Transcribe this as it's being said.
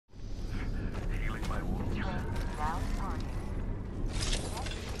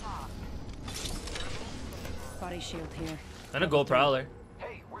Body shield here. And a gold prowler.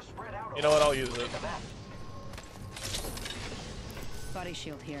 You know what? I'll use it. Body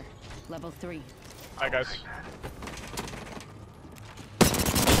shield here. Level 3. Alright, guys.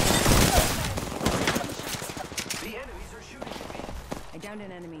 I downed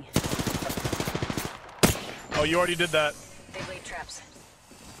an enemy. Oh, you already did that. They laid traps.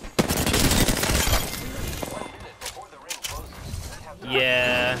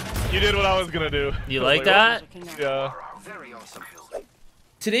 Yeah. You did what I was gonna do. You like that? Yeah.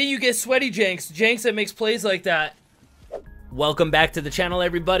 Today you get Sweaty Janks. Janks that makes plays like that. Welcome back to the channel,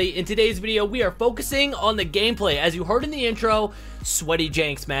 everybody. In today's video, we are focusing on the gameplay. As you heard in the intro, Sweaty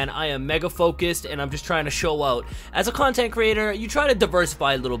Janks, man. I am mega focused, and I'm just trying to show out. As a content creator, you try to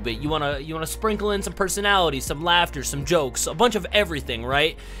diversify a little bit. You wanna sprinkle in some personality, some laughter, some jokes, a bunch of everything,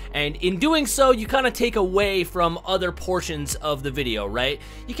 right? And in doing so, you kind of take away from other portions of the video, right?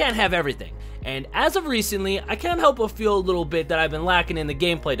 You can't have everything. And as of recently, I can't help but feel a little bit that I've been lacking in the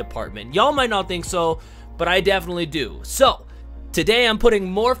gameplay department. Y'all might not think so, but I definitely do. So, today I'm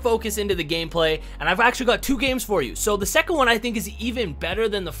putting more focus into the gameplay, and I've actually got 2 games for you. So the second one I think is even better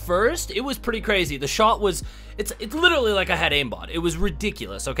than the first. It was pretty crazy. The shot was, it's literally like I had aimbot. It was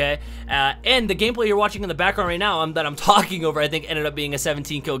ridiculous, okay? And the gameplay you're watching in the background right now that I'm talking over, I think ended up being a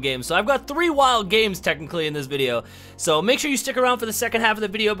 17 kill game. So I've got 3 wild games technically in this video. So make sure you stick around for the second half of the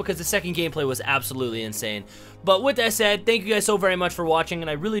video because the second gameplay was absolutely insane. But with that said, thank you guys so very much for watching, and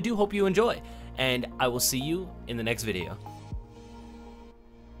I really do hope you enjoy. And I will see you in the next video.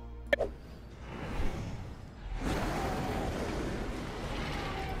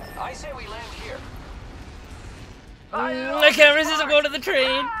 I say we land here. I can't resist going to the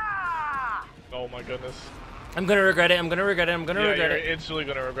train. Oh my goodness. I'm gonna regret it. I'm gonna regret it. I'm gonna regret You're it. instantly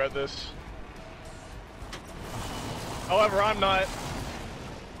gonna regret this. However, I'm not.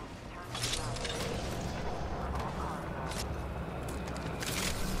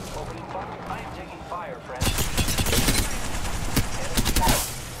 Opening fire. I am taking fire, friend.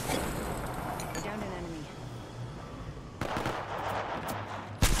 I downed an enemy.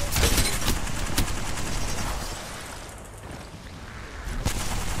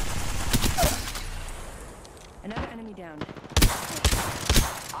 Another enemy down.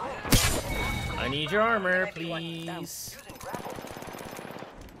 I need your armor, please.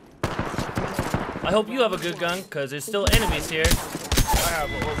 I hope you have a good gun, because there's still enemies here. I have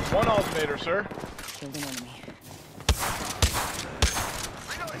 1 alternator, sir. Killed an enemy.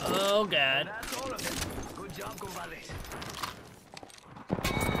 Oh, God. Good job, compadres.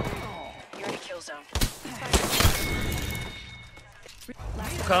 You're in a kill zone.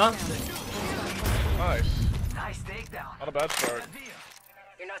 Okay. Nice. Nice takedown. Not a bad start.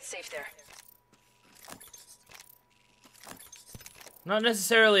 You're not safe there. Not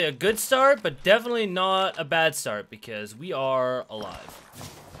necessarily a good start, but definitely not a bad start, because we are alive.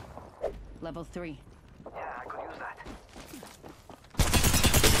 Level 3. Yeah, I could use that.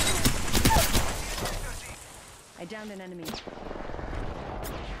 I downed an enemy.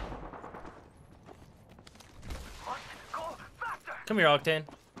 Go faster. Come here, Octane.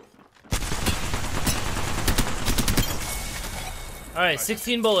 Alright,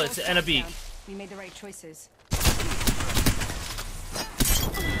 16 bullets and a beak. We made the right choices.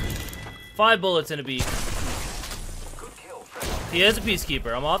 5 bullets and a beak. Good kill, friend. He is a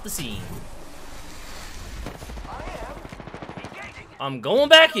peacekeeper. I'm off the scene. I am engaging. I'm going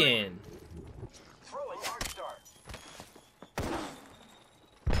back in. Throwing arc star.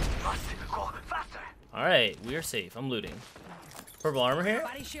 Must go faster. Alright, we are safe. I'm looting. Purple armor here?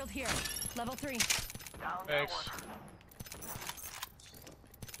 Body shield here. Level 3. Down that Thanks. one.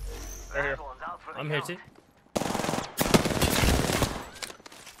 Right here. That one's out for the I'm here count. too.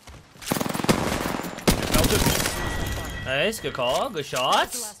 Melted. Nice, good call, good That's the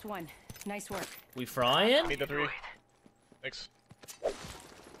shots. last one. Nice work. We frying? Need the 3. Thanks.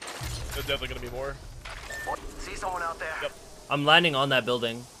 There's definitely gonna be more. See someone out there? Yep. I'm landing on that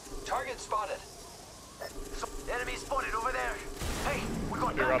building. Target spotted. Enemy spotted over there. Hey, we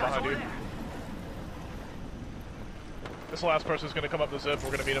got Be bad right guys behind over you. there. This last person's gonna come up the zip.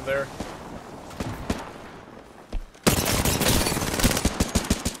 We're gonna meet him there.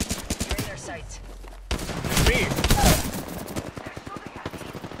 You're in their sights. Me.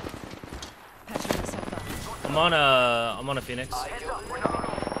 Patching myself up. I'm on a Phoenix. Heads up. We're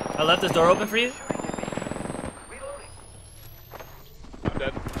not I left this door open for you. reloading. I'm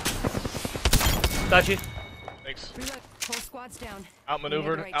dead. Got you. Thanks. Reload. Whole squad's down.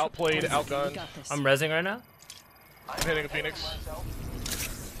 Outmaneuvered, We made the right outplayed, choices. outgunned. We got this. I'm rezzing right now. I'm hitting a Phoenix.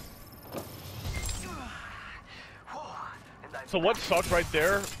 And I'm So what sucked right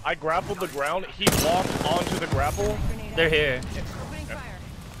there, I grappled the ground, he walked onto the grapple. Grenade They're out. here. Opening fire.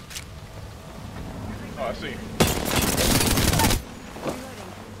 Oh, I see.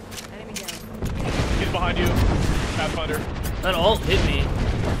 Reloading. Enemy down. He's behind you, Pathfinder. That ult hit me.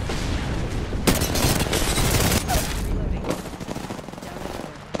 Reloading. Down and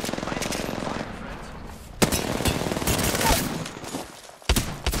over.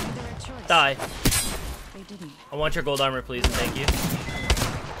 Made the right choice. Die. They didn't. I want your gold armor, please, and thank you.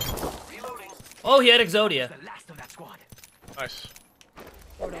 Reloading. Oh, he had Exodia. The last of that squad. Nice.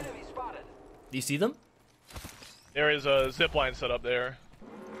 Photo. Enemy spotted. Do you see them? There is a zip line set up there.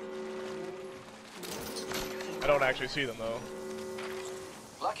 I don't actually see them though.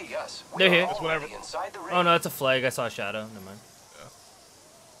 Lucky us. They're here. Just whenever- Inside the ring. Oh no, that's a flag. I saw a shadow. Never mind.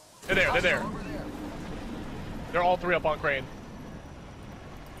 They're there, they're there. Over there. They're all three up on crane.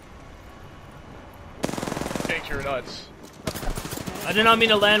 Thanks, you're nuts. I did not mean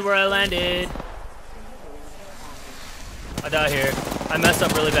to land where I landed. I died here. I messed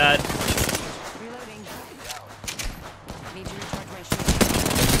up really bad. Reloading. Need to recharge my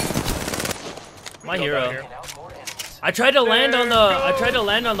shield. My Go down hero. here. Taking out more enemies. I tried to land on the. I There tried to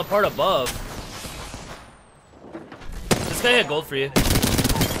land on the part above. This guy had gold for you.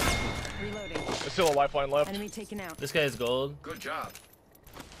 Reloading. There's still a lifeline left. Enemy taken out. This guy has gold. Good job.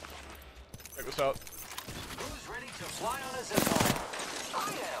 Check this out. Who's ready to fly on a zip line? I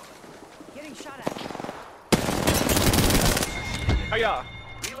am. Getting shot at. Hiya!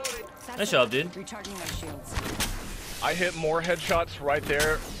 Reloading. Nice job, dude. Recharging my shields. I hit more headshots right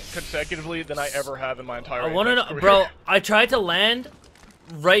there consecutively than I ever have in my entire I want to Apex know, career. bro. I tried to land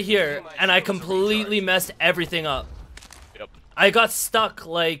right here, and I completely messed everything up. Yep. I got stuck.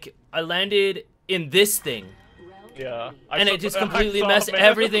 Like I landed in this thing, Yeah. and it just completely I saw, messed man.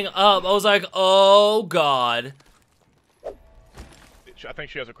 everything up. I was like, oh god. I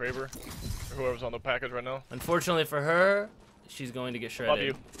think she has a Craver. Or whoever's on the package right now. Unfortunately for her, she's going to get shredded. Love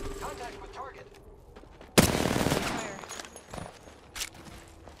you. Contact with target. Fire.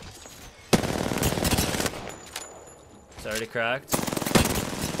 It's already cracked.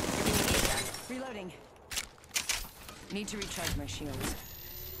 Reloading. Need to recharge my shields.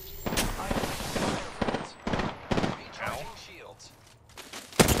 Recharging shields.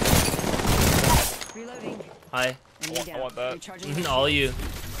 Reloading. Hi. Enemy I want that. Recharging my All you.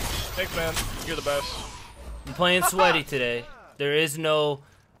 Thanks, man. You're the best. I'm playing sweaty today. There is no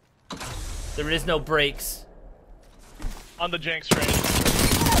breaks. On the Janks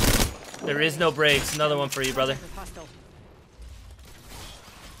train. There is no breaks. Another one for you, brother. Hostile.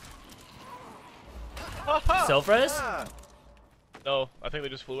 Self-res? No, I think they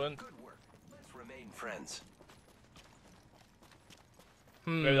just flew in. Good work. Let's remain friends.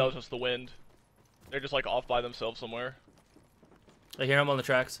 Maybe that was just the wind. They're just like off by themselves somewhere. I hear him on the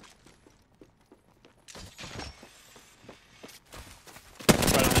tracks.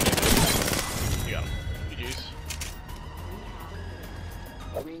 Right underneath it. You got him. GG's.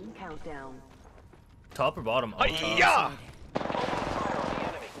 Ring countdown. Top or bottom? Oh, top. Yeah. Fire on the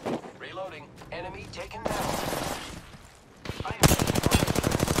enemy. Reloading. Enemy taken down.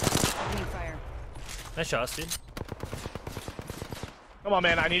 Opening fire. Nice shots, dude. Come on,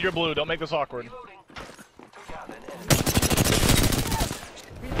 man. I need your blue. Don't make this awkward. Reloading. Took out an enemy.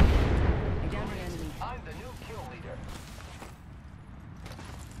 Reloading. I downed an enemy. I'm the new kill leader.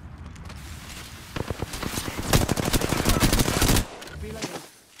 Reloading.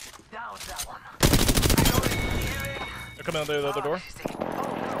 Down that one. They're coming out the other door.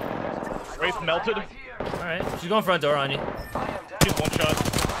 Wraith melted. Alright. She's going front door on you. She's one shot.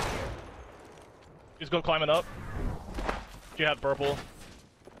 She's going climbing up. She had purple.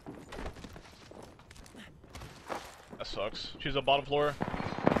 That sucks. She's on bottom floor.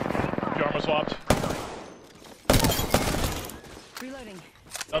 She armor swapped. Reloading.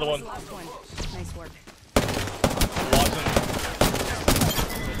 Another That was one. the last one. Nice work. Watson.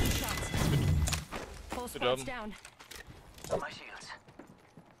 Taking shots. Full Good squad's job. down. My shields.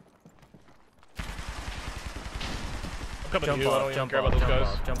 I'm coming Jump to you. I don't off, even jump care off, about those jump guys.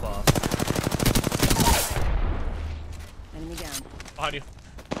 off, jump off. Enemy down. Behind you.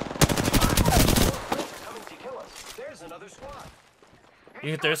 Coming to kill us. There's another squad.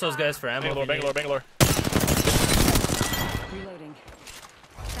 You can thirst those guys for ammo. if Bangalore, you need. Bangalore, Bangalore. Reloading.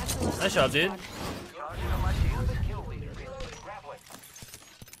 That's the last Nice job, dude. squad. Charging on my shield. The kill leader. Reloading. Grappling.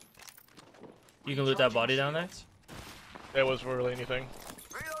 You can loot that body down there. That was really anything.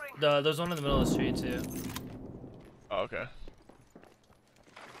 Reloading. There's one in the middle of the street too. Oh, okay.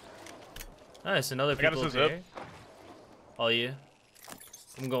 Nice, another got people us a over zip. here. All you.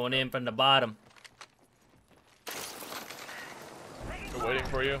 I'm going in from the bottom. Waiting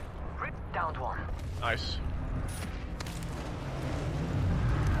for you. Downed one. Nice.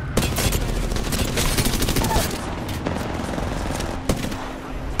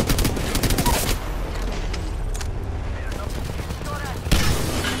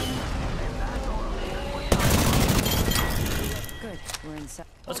 Good. We're inside.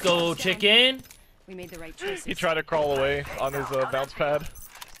 Let's go, chicken. We made the right choices. He tried to crawl away on his bounce pad.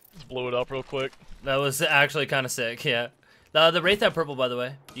 Just blew it up real quick. That was actually kind of sick, yeah. The Wraith had purple, by the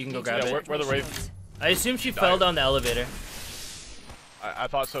way. You can go grab Yeah, it. where the Wraith? I assume she fell down the elevator. I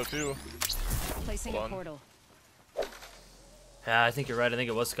thought so too. Placing Hold a on. portal. Yeah, I think you're right. I think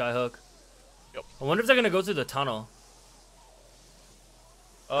it was Skyhook. Yep. I wonder if they're gonna go through the tunnel.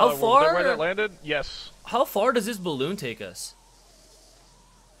 How far? Where that landed? Yes. How far does this balloon take us?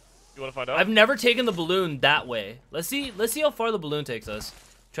 You want to find out? I've never taken the balloon that way. Let's see how far the balloon takes us.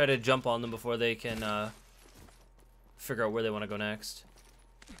 Try to jump on them before they can figure out where they want to go next.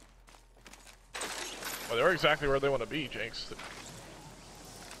 Well, they're exactly where they want to be, Janks.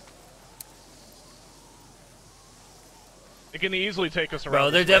 It can easily take us around.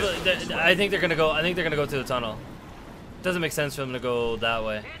 Bro, they're this way. definitely. I think they're gonna go. I think they're gonna go through the tunnel. Doesn't make sense for them to go that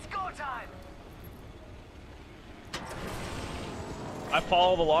way. It's go time. I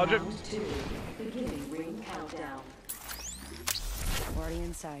follow the logic, Round 2, beginning ring countdown. Already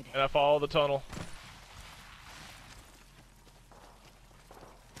inside. and I follow the tunnel.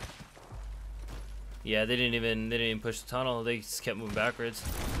 Yeah, they didn't even push the tunnel. They just kept moving backwards.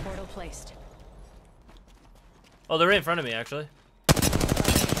 Portal placed. Oh, they're right in front of me, actually.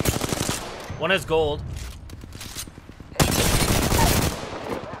 One has gold.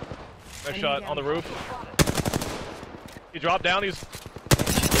 Nice shot on the roof. He dropped down. He's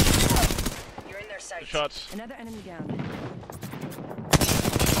You're in their sight. good shots. Another enemy down.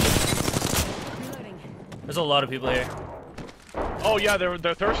 Reloading. There's a lot of people here. Oh yeah, they're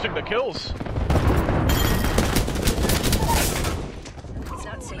thirsting the kills. It's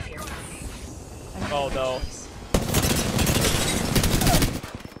not safe here. Oh no.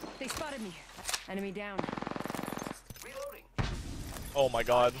 They spotted me. Enemy down. Reloading. Oh my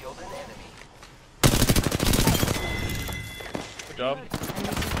god. Killed an enemy. Good job. Enemy taken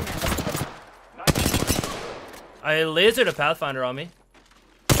out. I lasered a Pathfinder on me.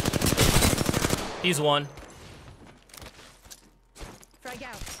 He's one. Frag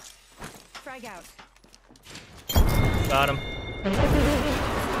out. Frag out. Got him. It's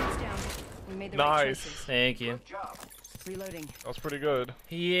down. We made the right Nice. choices. Thank you. Good job. Reloading. That was pretty good.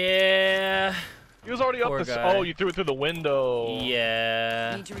 Yeah. He was already Poor up the. guy. Oh, you threw it through the window.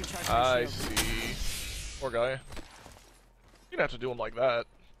 Yeah. Need to recharge my I shield. see. Poor guy. You didn't have to do him like that.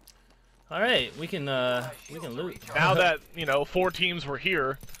 All right, we can loot. Now that, you know, 4 teams were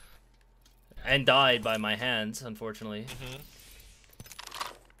here. And died by my hands, unfortunately.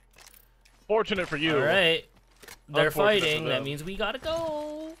 Fortunate for you. All right. They're Unfortunate for fighting. That them. means we gotta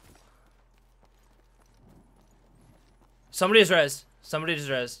go. Somebody is res. Somebody just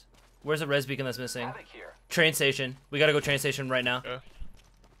res. Where's the res beacon that's missing? Havoc here. Train station. We gotta go train station right now. Yeah.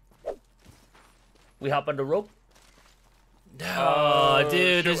 We hop on the rope. Oh, dude,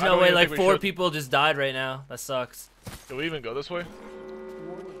 shoot, there's I no don't way. even Like think we 4 should. people just died right now. That sucks. Do we even go this way?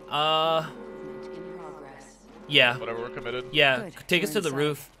 Movement in progress. Yeah. Whatever, we're committed. Yeah. Good. Take us We're to the inside.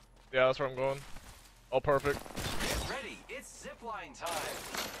 roof. Yeah, that's where I'm going. Oh, perfect. Get ready. It's zipline time.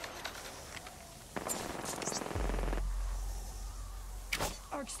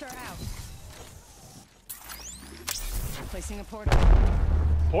 Arc star out. Placing a portal.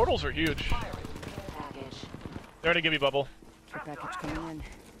 Portals are huge. Package. They're gonna give me bubble. Care package coming in. Do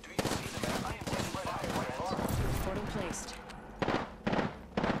you see the map? I am taking fire. Portal placed.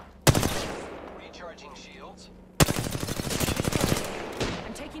 Recharging shields.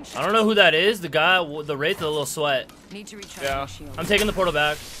 I'm taking I shots. don't know who that is. The guy, the wraith with a little sweat. Need to recharge Yeah. my shield. I'm taking the portal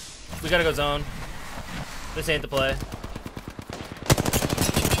back. We gotta go zone. This ain't the play.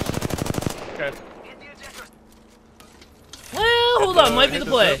 Okay. Hit the ejector. Well, hold on. Might be hit the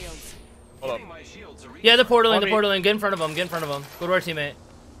the play. Shields. Hold Giving up. my shields a Yeah, the portaling, On the me. portaling. Get in front of him. Get in front of him. Go to our teammate.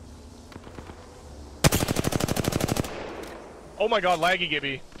 Oh my god, laggy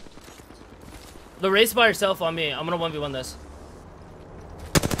Gibby. The race by herself on me. I'm gonna 1v1 this.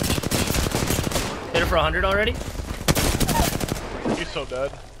 Hit her for 100 already. He's so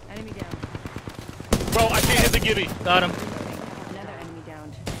dead. Enemy down. Bro, I can't hit the Gibby. Got him. Another enemy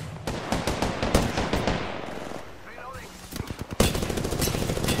downed. Reloading.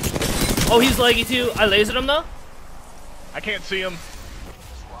 Oh, he's laggy too. I lasered him though. I can't see him.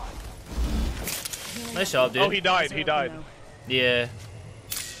 Nice job, dude. Oh, he died. He Eyes are died. open, Yeah.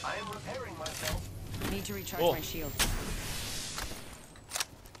 I am repairing myself. though. Need to recharge Cool. my shield.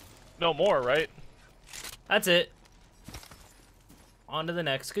 No more, right? That's it. On to the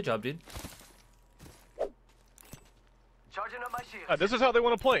next. Good job, dude. Charging up my shield. This is how they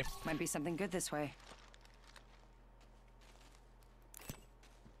want to play. Might be something good this way.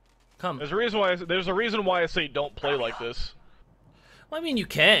 Come. There's a reason why I say don't play like this. Well, I mean, you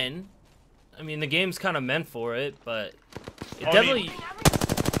can. I mean, the game's kind of meant for it, but it I definitely. mean,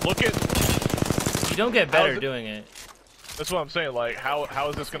 look at. You don't get better doing it. That's what I'm saying. Like, how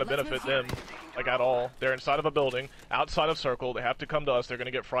is this going to benefit them? Like, at all? They're inside of a building, outside of circle. They have to come to us. They're going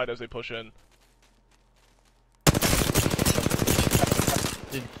to get fried as they push in.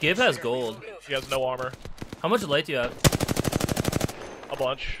 Dude, Gib has gold. He has no armor. How much light do you have? A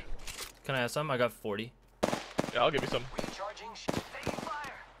bunch. Can I have some? I got 40. Yeah, I'll give you some. Recharging shield. Taking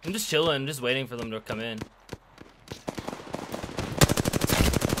fire. I'm just chilling, just waiting for them to come in.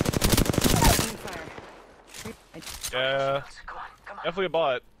 Taking fire. Yeah, Come on, come on. definitely a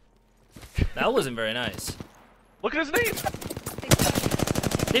bot. That wasn't very nice. Look at his name.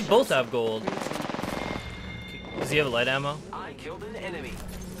 They both have gold. Does he have light ammo? I killed an enemy.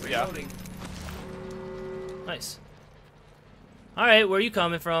 Yeah. Reloading. Nice. Alright, where are you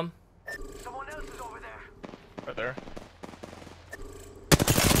coming from? Someone else is over there. Right there.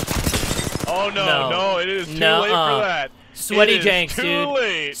 Oh no, no, it is too late for that. Sweaty It is Janks, too dude.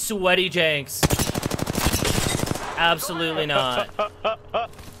 late. Sweaty Janks. Absolutely not.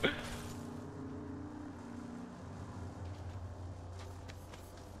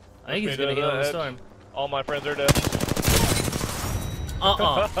 I think he's gonna heal in the storm. All my friends are dead.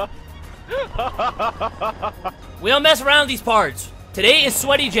 We don't mess around with these parts. Today is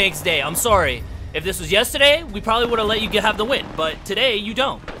Sweaty Janks Day. I'm sorry. If this was yesterday, we probably would have let you have the win. But today, you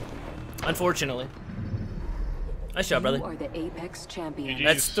don't. Unfortunately. Nice job, brother. You are the Apex champion. GG.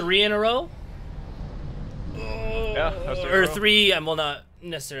 That's 3 in a row? Yeah, that's Or 3, well, not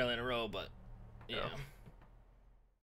necessarily in a row, but yeah.